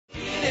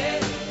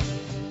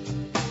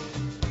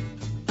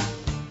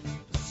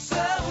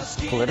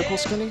political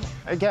skinny,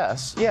 I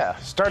guess. Yeah,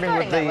 starting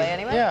with that way,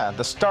 anyway.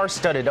 the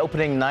star-studded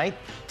opening night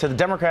to the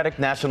Democratic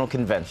National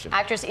Convention.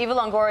 Actress Eva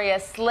Longoria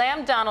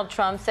slammed Donald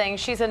Trump, saying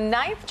she's a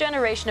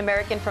ninth-generation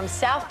American from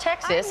South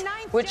Texas,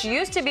 which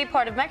used to be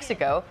part of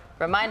Mexico,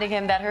 reminding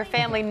him that her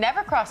family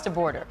never crossed a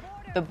border.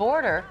 The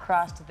border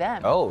crossed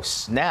them. Oh,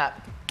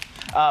 snap.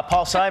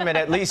 Paul Simon,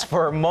 at least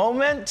for a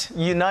moment,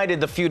 united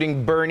the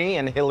feuding Bernie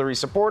and Hillary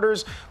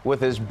supporters with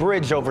his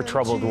bridge over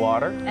troubled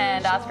water.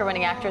 And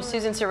Oscar-winning actress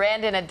Susan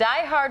Sarandon, a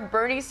die-hard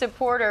Bernie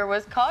supporter,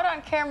 was caught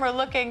on camera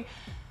looking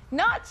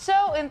not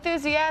so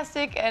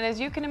enthusiastic, and as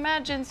you can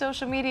imagine,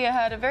 social media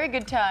had a very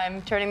good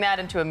time turning that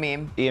into a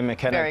meme. Ian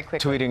McKenna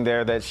tweeting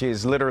there that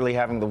she's literally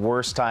having the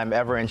worst time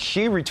ever, and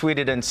she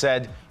retweeted and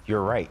said,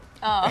 "You're right."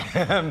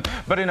 Oh.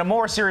 But in a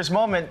more serious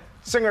moment,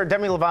 singer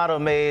Demi Lovato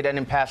made an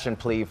impassioned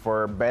plea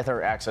for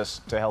better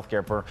access to health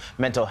care for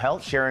mental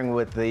health, sharing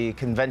with the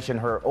convention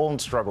her own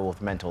struggle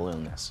with mental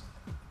illness.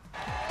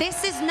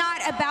 This is not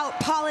about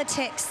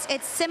politics.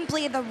 It's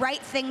simply the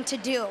right thing to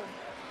do.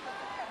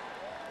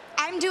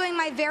 I'm doing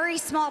my very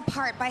small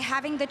part by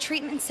having the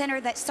treatment center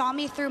that saw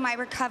me through my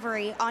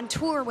recovery on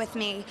tour with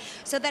me,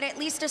 so that at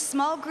least a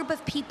small group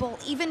of people,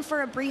 even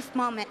for a brief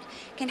moment,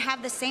 can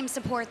have the same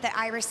support that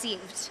I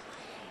received.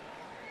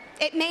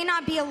 It may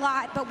not be a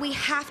lot, but we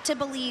have to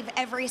believe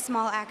every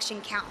small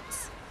action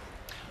counts.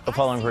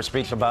 Following her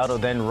speech, Lovato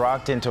then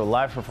rocked into a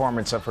live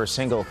performance of her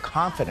single,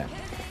 Confident.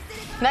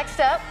 Next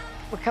up,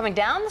 we're coming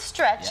down the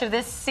stretch of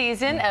this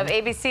season of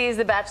ABC's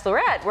The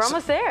Bachelorette. We're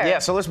almost there. Yeah,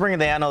 so let's bring in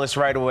the analyst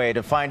right away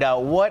to find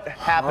out what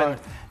happened. All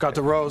right. Got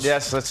the rose.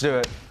 Yes, let's do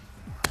it.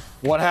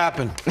 What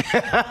happened?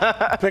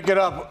 Pick it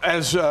up.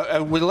 As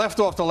we left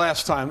off the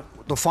last time,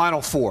 the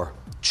final four.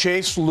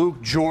 Chase,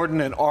 Luke, Jordan,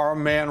 and our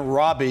man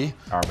Robbie.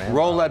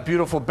 Roll that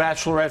beautiful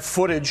Bachelorette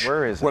footage.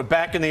 Where is it? We're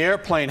back in the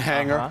airplane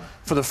hangar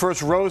for the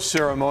first rose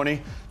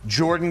ceremony.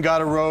 Jordan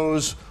got a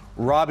rose.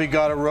 Robbie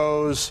got a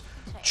rose.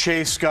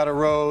 Chase got a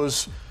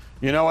rose.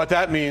 You know what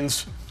that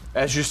means?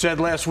 As you said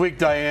last week,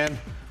 Diane,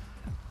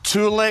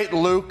 too late,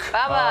 Luke.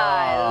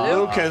 Bye-bye,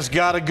 Luke has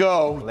got to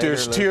go. Later,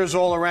 There's Luke. Tears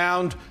all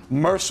around.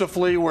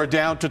 Mercifully, we're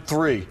down to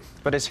 3.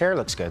 But his hair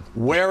looks good.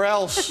 Where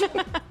else?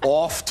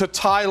 Off to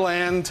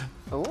Thailand.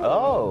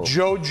 Oh.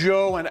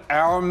 JoJo and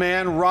our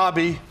man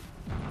Robbie,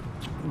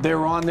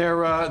 they're on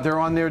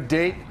their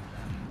date.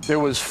 There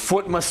was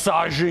foot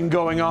massaging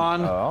going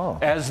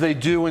on, as they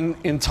do in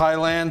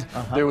Thailand.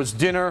 There was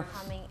dinner.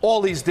 All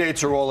these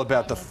dates are all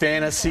about the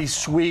fantasy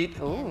suite.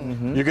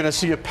 You're going to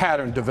see a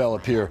pattern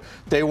develop here.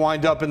 They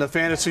wind up in the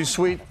fantasy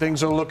suite.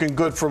 Things are looking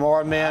good from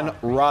our man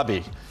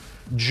Robbie.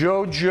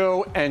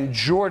 JoJo and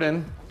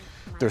Jordan,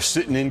 they're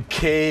sitting in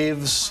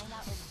caves.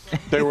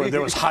 There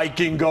was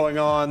hiking going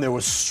on. There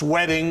was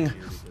sweating.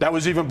 That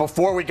was even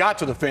before we got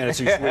to the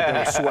fantasy suite. They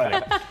were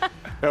sweating.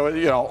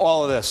 You know,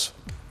 all of this.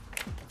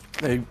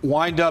 They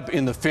wind up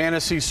in the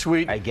fantasy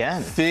suite.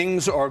 Again.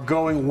 Things are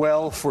going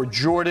well for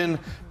Jordan.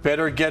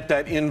 Better get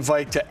that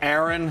invite to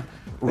Aaron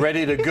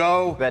ready to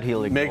go. That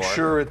he'll ignore. Make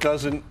sure it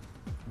doesn't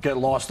get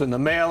lost in the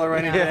mail or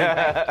anything.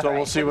 So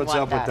we'll see what's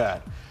up with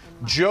that.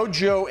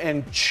 JoJo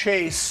and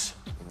Chase,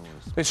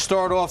 they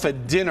start off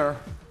at dinner.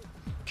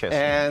 Kissing.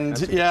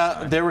 And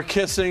yeah, they were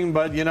kissing,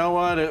 but you know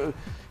what?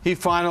 He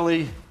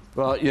finally,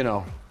 well, you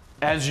know,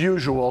 as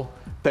usual,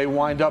 they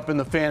wind up in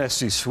the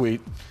fantasy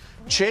suite.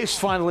 Chase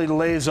finally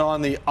lays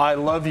on the I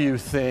love you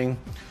thing.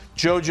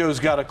 JoJo's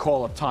got to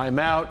call a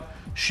timeout.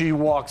 She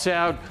walks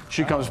out.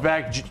 She comes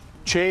back.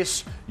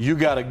 Chase, you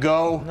got to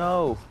go.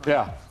 No.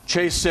 Yeah.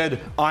 Chase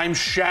said, I'm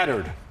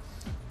shattered.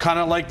 Kind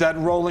of like that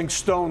Rolling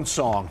Stones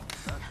song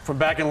from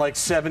back in like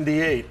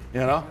 78, you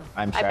know?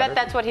 I bet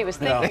that's what he was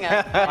thinking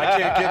of. I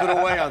can't give it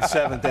away on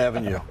 7th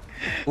Avenue.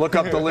 Look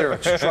up the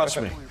lyrics,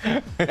 trust me.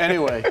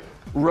 Anyway,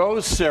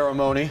 rose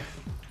ceremony.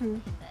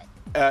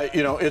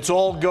 You know, it's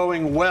all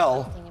going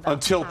well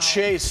until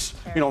Chase,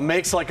 you know,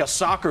 makes like a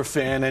soccer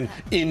fan and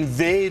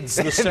invades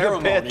the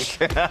ceremony.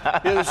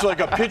 It was like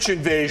a pitch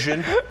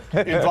invasion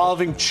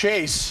involving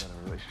Chase.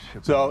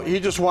 So he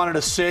just wanted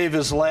to save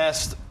his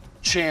last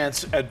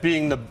chance at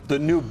being the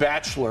new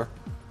bachelor.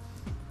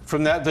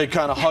 From that, they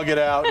kind of hug it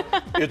out.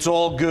 It's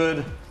all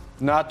good,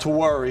 not to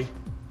worry.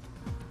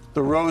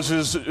 The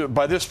roses,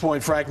 by this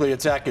point, frankly,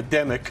 it's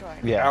academic.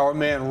 Yeah. Our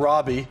man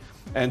Robbie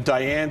and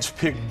Diane's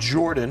picked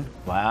Jordan.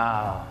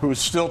 Wow. Who's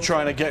still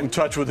trying to get in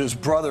touch with his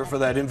brother for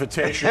that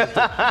invitation if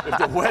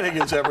the wedding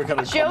is ever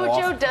going to come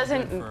off. JoJo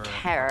doesn't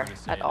care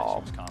at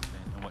all.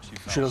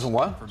 She doesn't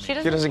what? She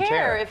doesn't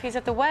care if he's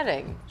at the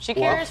wedding. She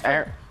cares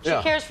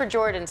for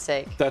Jordan's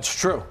sake. That's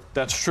true.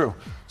 That's true.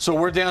 So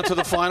we're down to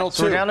the final 2.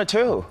 So we're down to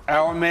 2.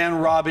 Our man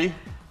Robbie.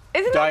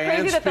 Isn't that Diane's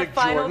crazy that the picked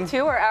final Jordan.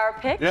 2 are our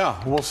picks? Yeah,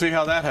 we'll see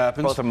how that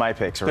happens. Both of my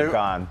picks are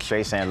gone,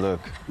 Chase and Luke.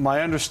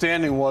 My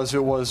understanding was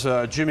it was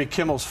Jimmy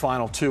Kimmel's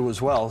final 2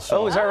 as well.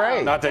 So is that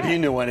right? Not that he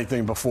knew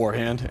anything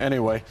beforehand.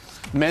 Anyway,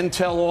 Men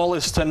Tell All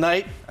is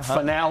tonight.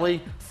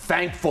 Finale,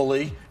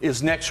 thankfully,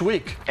 is next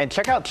week. And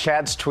check out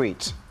Chad's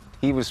tweets.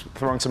 He was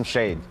throwing some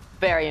shade.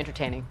 Very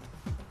entertaining.